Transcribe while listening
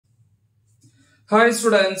Hi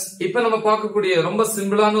students, இப்போ நம்ம பார்க்கக்கூடிய ரொம்ப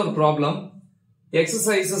சிம்பிளான ஒரு ப்ராப்ளம்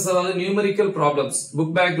exercises அதாவது numerical problems book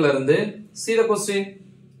bagல இருந்து. See the question.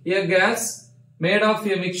 A gas made of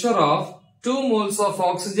a mixture of 2 moles of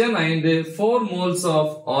oxygen and 4 moles of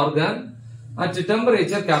argon at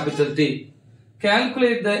temperature capital T.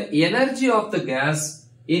 Calculate the energy of the gas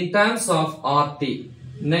in terms of RT.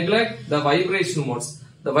 Neglect the vibration modes.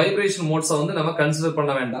 The vibration modes வந்து நம்ம consider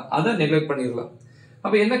பண்ண வேண்டாம். அதை neglect பண்ணிரலாம்.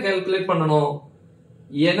 அப்ப என்ன calculate பண்ணனும்?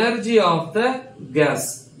 Energy of the gas.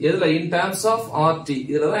 இதுல in terms of RT.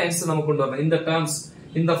 இதுல தான் ஆன்சர் நம்ம கொண்டு வரணும். இந்த terms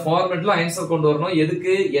இந்த ஃபார்மட்ல ஆன்சர் கொண்டு வரணும்.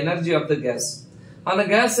 எதுக்கு? Energy of the gas. அந்த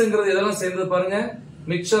gasங்கிறது இதெல்லாம் சேர்ந்து பாருங்க.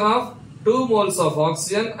 Mixture of 2 moles of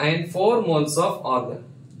oxygen and 4 moles of argon.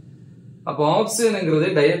 அப்ப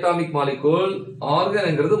ஆக்சிஜன்ங்கிறது diatomic molecule,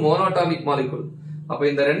 argonங்கிறது monatomic molecule. அப்ப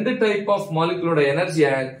இந்த ரெண்டு டைப் ஆஃப் மாலிகுலோட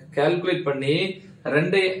எனர்ஜியை கால்குலேட் பண்ணி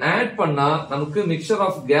ரெண்டை ஆட் பண்ணா நமக்கு மிக்சர்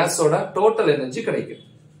ஆஃப் கேஸோட டோட்டல் எனர்ஜி கிடைக்கும்.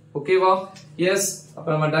 ஓகேவா? எஸ். அப்ப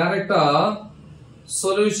நம்ம டைரக்டா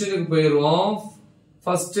சொல்யூஷனுக்கு போயிடுவோம்.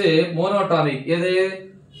 ஃபர்ஸ்ட் மோனோடாமிக் எது?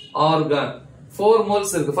 ஆர்கான் 4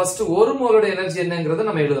 மோல்ஸ் இருக்கு. ஃபர்ஸ்ட் ஒரு மோலோட எனர்ஜி என்னங்கறத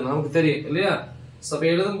நம்ம எழுதணும். நமக்கு தெரியும் இல்லையா? சோ அப்ப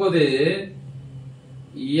எழுதும்போது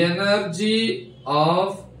எனர்ஜி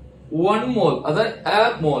ஆஃப் 1 மோல் அத a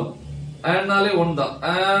மோல் அதனாலே 1 தான்.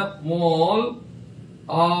 a மோல்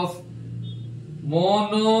ஆஃப்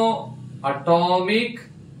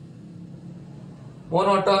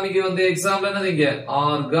monoatomic வந்து எக்ஸாம்பிள் என்னதுங்க?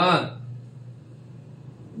 ஆர்கான்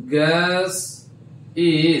gas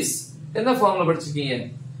is என்ன ஃபார்முலா படிச்சிருக்கீங்க?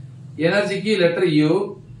 எனர்ஜிக்கு லெட்டர் U,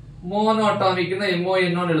 மோனோஅட்டாமிக்னா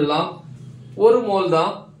MON னு எழுதலாம். ஒரு மோல்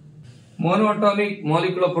தான். மோனோஅட்டாமிக்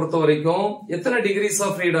மாலிகுலை பொறுத்த வரைக்கும் எத்தனை டிகிரிஸ்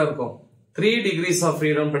ஆஃப் ஃப்ரீடம் இருக்கும்? 3 டிகிரிஸ் ஆஃப்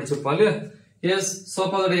ஃப்ரீடம் படிச்சிருப்போம் இல்லையா? Yes, so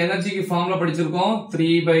அதோட எனர்ஜிக்கு ஃபார்முலா படிச்சிருக்கோம்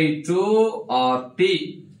 3/2 RT.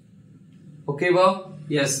 ஓகேவா?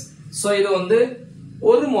 எஸ். சோ இது வந்து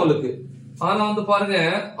ஒரு மோலுக்கு. ஆனா வந்து பாருங்க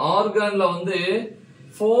ஆர்கான்ல வந்து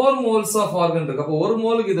 4 மோல்ஸ் ஆஃப் ஆர்கான் இருக்கு. அப்ப ஒரு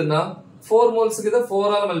மோலுக்கு இதுன்னா 4 மோல்ஸ்க்கு இத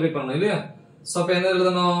 4 ஆல மல்டிப்ளை பண்ணனும் இல்லையா? சோ அப்ப என்ன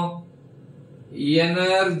எழுதணும்?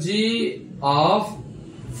 Energy of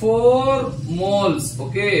 4 moles.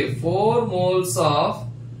 Okay, 4 moles of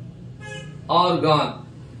argon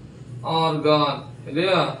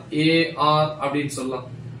இல்லையா? AR அப்படின்னு சொல்லலாம்.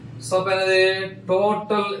 சோ அப்ப என்னது?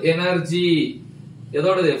 Total energy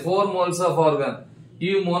எதோடது? 4 moles of argon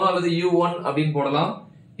U mono அல்லது U1 அப்படின்னு போடலாம்.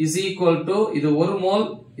 இஸ் ஈக்குவல் டு இது 1 மோல்,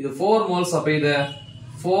 இது 4 மோல்ஸ். அப்ப இத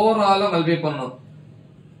 4 ஆல மல்டிப்ளை பண்ணனும்.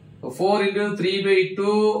 4 into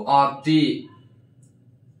 3/2 RT.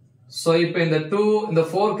 சோ இப்போ இந்த 2 இந்த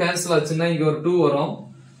 4 கேன்சல் ஆச்சுன்னா இங்க ஒரு 2 வரும்.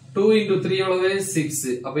 2 into 3 எவ்வளவு? 6.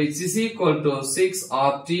 அப்ப இஸ் ஈக்குவல் டு 6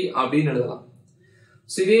 RT அப்படின்னு எழுதலாம்.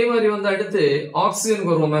 சோ இதே மாதிரி வந்து அடுத்து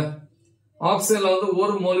ஆக்சிஜனுக்கு வருவோமே. ஆக்சிஜன்ல வந்து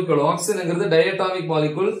ஒரு மோலிகுல், ஆக்சிஜன்ங்கிறது diatomic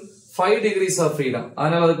molecule, 5 decrease of freedom.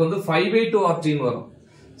 அதனால அதுக்கு வந்து 5/2 RT ன்னு வரும்.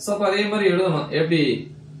 சோ அப்ப அதே மாதிரி எழுதணும். எப்படி?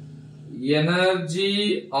 Energy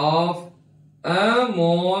of a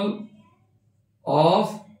mole of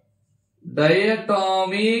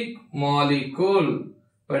diatomic molecule.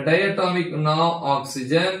 இப்ப diatomic னா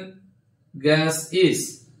oxygen gas is.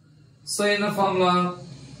 So என்ன formula?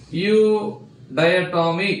 U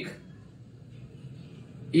diatomic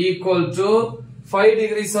equal to 5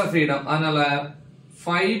 degrees of freedom. அதனால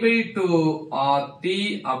 5/2 RT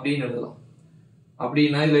அப்படின்னு எழுதலாம்.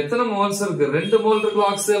 அப்படின்னா இதுல எத்தனை மோல்ஸ் இருக்கு? 2 மோல் இருக்கு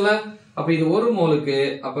ஆக்சிஜன்ல. அப்ப இது ஒரு மோலுக்கு.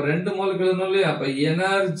 அப்ப 2 மோலுக்கு எழுதணும் இல்லையா? அப்ப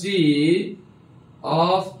energy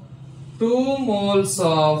of 2 moles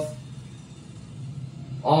of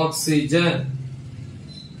oxygen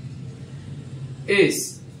is.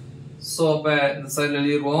 So அப்ப இந்த சைடுல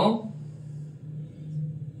எழுதிருவோம்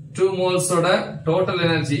 2 மோல்ஸ் ஓட டோட்டல்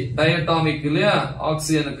எனர்ஜி டயட்டாமிக் இல்லையா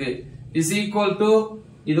ஆக்சிஜனுக்கு இஸ் ஈக்குவல் டு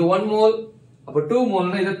இது 1 மோல். அப்ப 2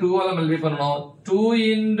 மோல்னா இத 2 ஆல மல்டிப்ளை பண்ணனும். 2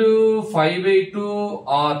 into 5/2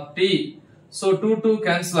 RT. So 2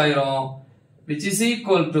 கேன்சல் ஆயிரும், which is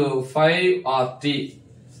equal to 5 RT.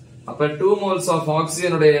 அப்ப 2 moles of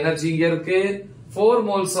oxygen ஓட எனர்ஜி இங்க இருக்கு, 4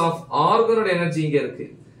 moles of argon ஓட எனர்ஜி இங்க இருக்கு.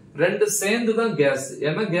 ரெண்டு சேர்ந்து தான் கேஸ்.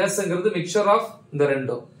 ஏன்னா கேஸ்ங்கிறது மிக்சர் ஆஃப் இந்த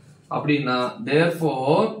ரெண்டும். அப்படின்னா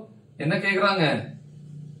therefore என்ன கேக்குறாங்க?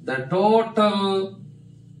 the total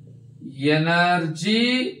energy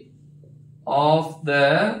of the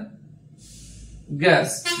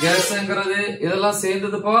gas. கேஸ்ங்கிறது இதெல்லாம்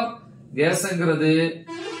சேர்ந்ததுப்பா. கேஸ்ங்கிறது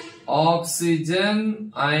oxygen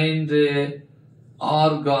and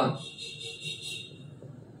argon.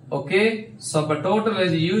 Okay, so அப்ப total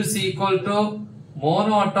energy U is equal to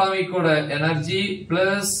மோனோஅட்டாமிக் ஓட எனர்ஜி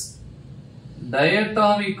பிளஸ்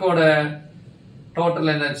டயட்டாமிக் ஓட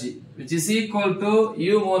total energy which is equal to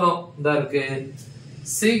U mono. இதா இருக்கு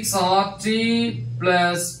 6 RT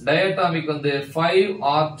plus diatomic வந்து 5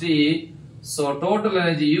 RT. So total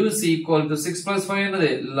energy U is equal to 6 plus 5 என்னது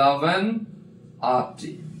 11 RT.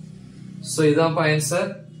 So இதான் answer.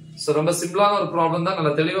 So ரொம்ப சிம்பிளான ஒரு ப்ராப்ளம் தான்.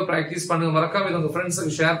 நல்லா தெளிவா பிராக்டீஸ் பண்ணுங்க. மறக்காம இத உங்க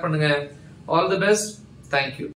ஃப்ரெண்ட்ஸ்க்கு ஷேர் பண்ணுங்க. All the best. Thank you.